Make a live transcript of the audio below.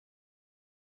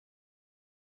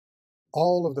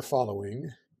All of the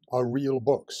following are real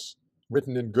books,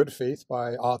 written in good faith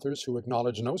by authors who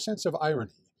acknowledge no sense of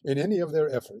irony in any of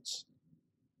their efforts.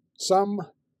 Some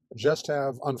just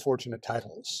have unfortunate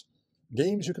titles.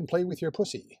 Games you can play with your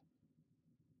pussy.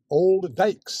 Old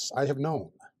Dykes I have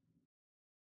known.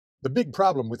 The Big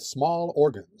Problem with Small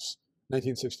Organs,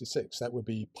 1966. That would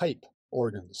be pipe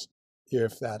organs,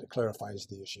 if that clarifies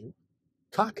the issue.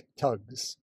 Cock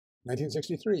Tugs,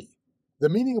 1963. The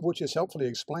meaning of which is helpfully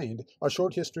explained, a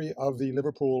short history of the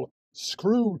Liverpool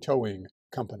Screw Towing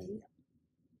Company.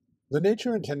 The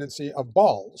nature and tendency of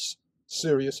balls,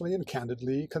 seriously and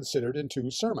candidly considered in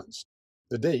 2 sermons.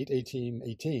 The date,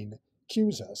 1818,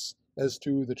 cues us as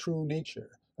to the true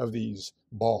nature of these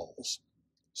balls.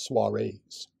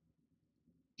 Soirees.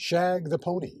 Shag the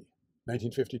Pony,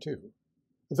 1952.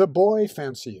 The Boy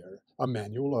Fancier, a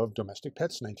Manual of Domestic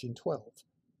Pets, 1912.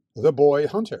 The Boy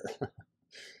Hunter,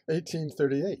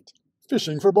 1838.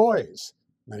 Fishing for Boys,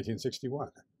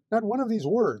 1961. Not one of these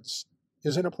words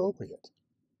is inappropriate,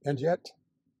 and yet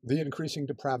the increasing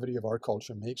depravity of our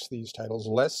culture makes these titles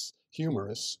less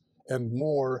humorous and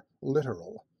more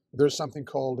literal. There's something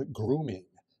called grooming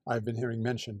I've been hearing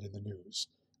mentioned in the news.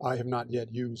 I have not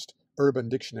yet used Urban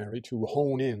Dictionary to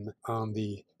hone in on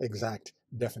the exact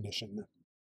definition.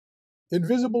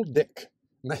 Invisible Dick,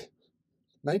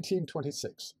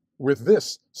 1926, with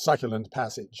this succulent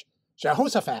passage.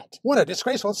 "Jehoshaphat, what a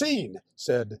disgraceful scene,"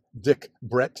 said Dick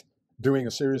Brett, doing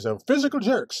a series of physical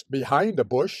jerks behind a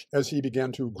bush as he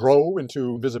began to grow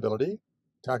into visibility.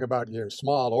 Talk about your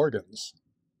small organs.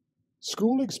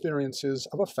 School Experiences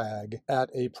of a Fag at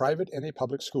a Private and a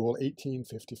Public School,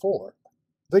 1854.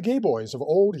 The Gay Boys of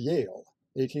Old Yale,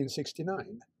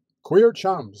 1869. Queer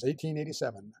Chums,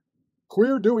 1887.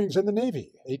 Queer Doings in the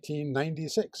Navy,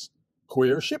 1896.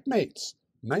 Queer Shipmates,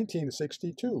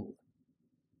 1962.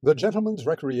 The Gentleman's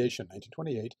Recreation,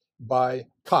 1928, by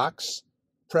Cox,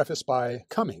 preface by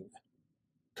Cumming.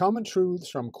 Common Truths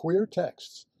from Queer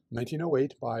Texts,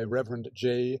 1908, by Reverend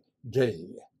J.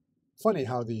 Gay. Funny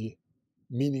how the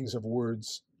meanings of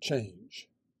words change.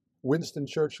 Winston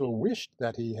Churchill wished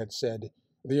that he had said,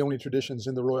 "The only traditions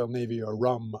in the Royal Navy are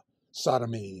rum,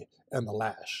 sodomy, and the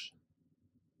lash."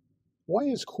 Why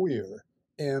is queer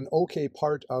an okay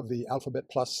part of the alphabet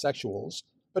plus sexuals,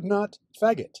 but not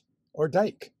faggot or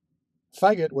dyke?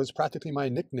 Faggot was practically my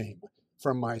nickname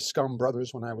from my scum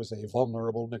brothers when I was a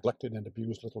vulnerable, neglected, and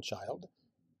abused little child.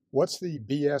 What's the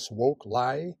BS woke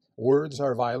lie? Words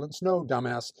are violence? No,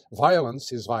 dumbass.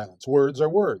 Violence is violence. Words are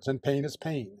words, and pain is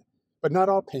pain. But not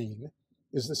all pain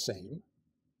is the same.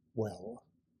 Well,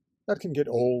 that can get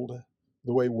old,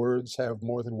 the way words have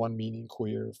more than one meaning: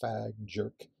 queer, fag,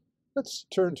 jerk. Let's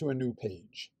turn to a new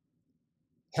page.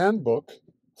 Handbook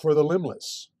for the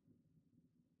Limbless,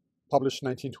 published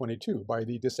 1922 by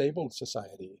the Disabled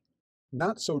Society.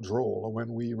 Not so droll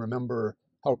when we remember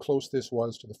how close this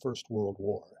was to the First World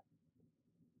War.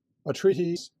 A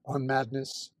Treatise on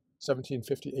Madness,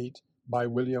 1758, by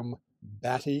William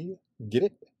Batty, get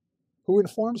it? Who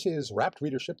informs his rapt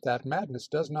readership that madness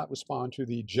does not respond to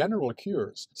the general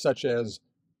cures, such as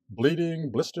bleeding,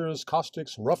 blisters,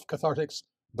 caustics, rough cathartics,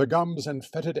 the gums and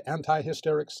fetid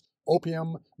anti-hysterics,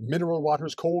 opium, mineral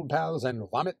waters, cold baths, and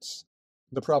vomits.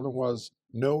 The problem was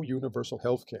no universal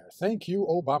health care. Thank you,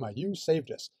 Obama. You saved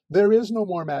us. There is no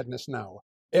more madness now.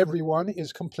 Everyone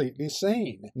is completely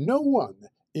sane. No one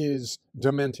is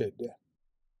demented.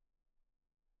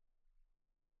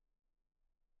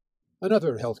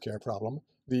 Another healthcare problem: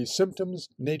 the symptoms,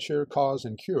 nature, cause,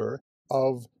 and cure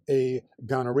of a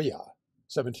gonorrhea,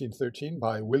 1713,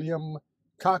 by William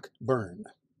Cockburn.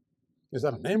 Is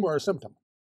that a name or a symptom?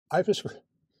 I prescribe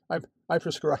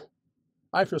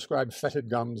fetid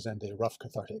gums and a rough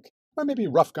cathartic, or maybe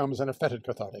rough gums and a fetid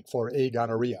cathartic for a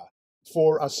gonorrhea,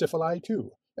 for a syphili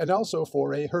too, and also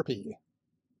for a herpes.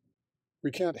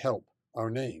 We can't help our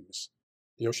names: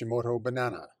 Yoshimoto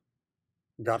Banana,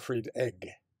 Gottfried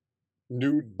Egg,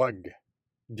 Knud Bugge,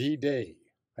 D-Day,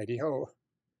 heidi-ho,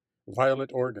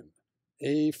 Violet Organ,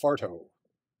 A. Farto,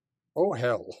 oh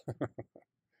hell,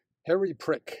 Harry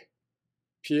Prick,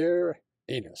 Pierre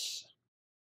Anus,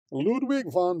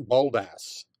 Ludwig von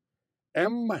Baldas,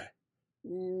 M.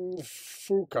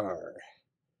 Fukar,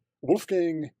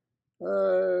 Wolfgang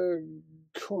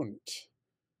Kunt.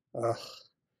 Ugh,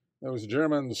 those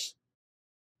Germans.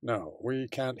 No, we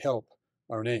can't help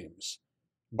our names.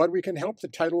 But we can help the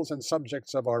titles and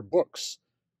subjects of our books.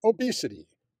 Obesity,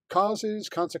 Causes,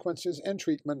 Consequences, and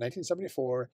Treatment,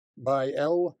 1974, by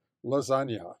L.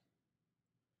 Lasagna.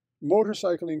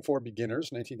 Motorcycling for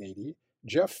Beginners, 1980,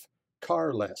 Jeff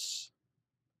Carless.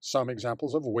 Some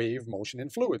examples of wave motion in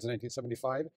fluids,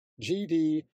 1975,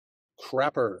 G.D.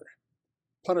 Crapper.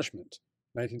 Punishment,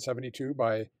 1972,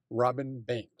 by Robin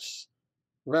Banks.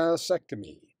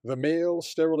 Vasectomy, The Male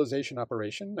Sterilization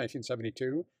Operation,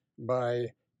 1972,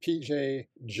 by P.J.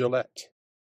 Gillette.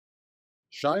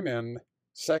 Shy Men,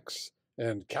 Sex,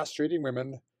 and Castrating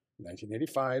Women,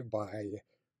 1985, by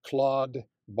Claude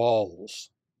Balls.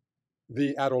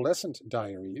 The Adolescent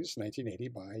Diaries, 1980,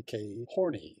 by Kay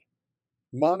Horney.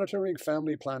 Monitoring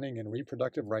Family Planning and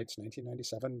Reproductive Rights,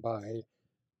 1997, by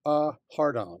A.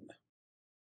 Hardon.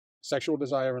 Sexual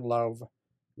Desire and Love,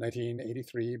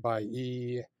 1983, by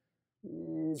E.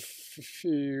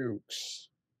 Fuchs.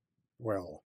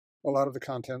 Well, a lot of the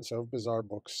contents of bizarre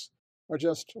books are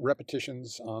just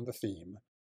repetitions on the theme,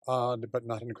 odd but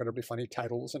not incredibly funny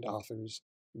titles and authors.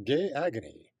 Gay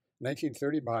Agony,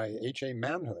 1930, by H.A.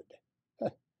 Manhood.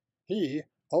 He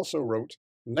also wrote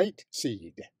Night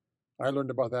Seed. I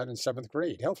learned about that in 7th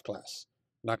grade health class,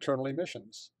 Nocturnal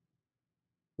Emissions.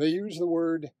 They use the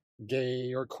word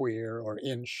gay or queer or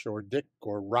inch or dick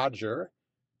or Roger,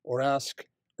 or ask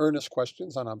earnest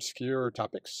questions on obscure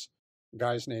topics.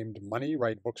 Guys named Money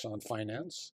write books on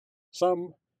finance.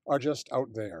 Some are just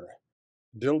out there.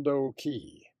 Dildo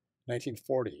Key,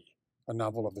 1940, a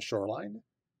novel of the shoreline.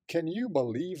 Can you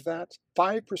believe that?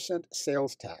 5%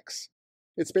 sales tax.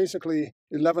 It's basically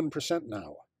 11%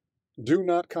 now. Do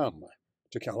not come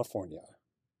to California.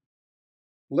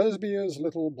 Lesbia's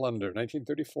Little Blunder,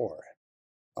 1934.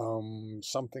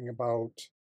 Something about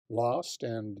Lost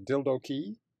and Dildo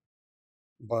Key?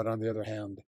 But on the other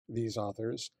hand, these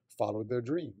authors followed their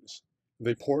dreams.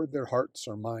 They poured their hearts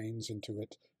or minds into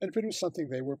it and produced something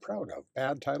they were proud of.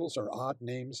 Bad titles or odd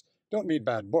names don't mean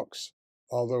bad books,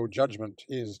 although judgment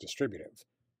is distributive.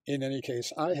 In any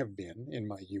case, I have been, in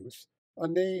my youth, a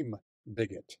name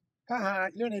bigot. Ha,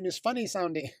 your name is funny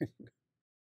sounding.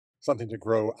 Something to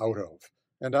grow out of.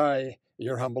 And I,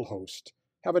 your humble host,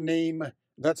 have a name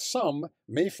that some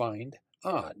may find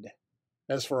odd.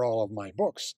 As for all of my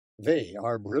books, they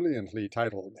are brilliantly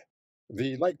titled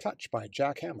The Light Touch by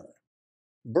Jack Hammer,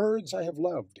 Birds I Have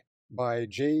Loved by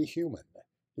J. Human.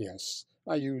 Yes,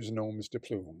 I use noms de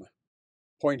plume.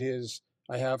 Point is,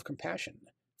 I have compassion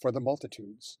for the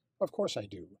multitudes. Of course I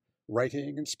do.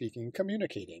 Writing and speaking,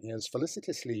 communicating as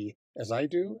felicitously as I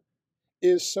do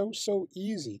is so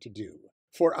easy to do,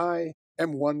 for I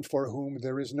am one for whom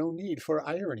there is no need for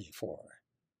irony for.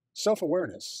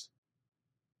 Self-awareness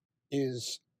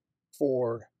is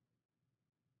for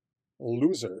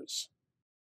losers.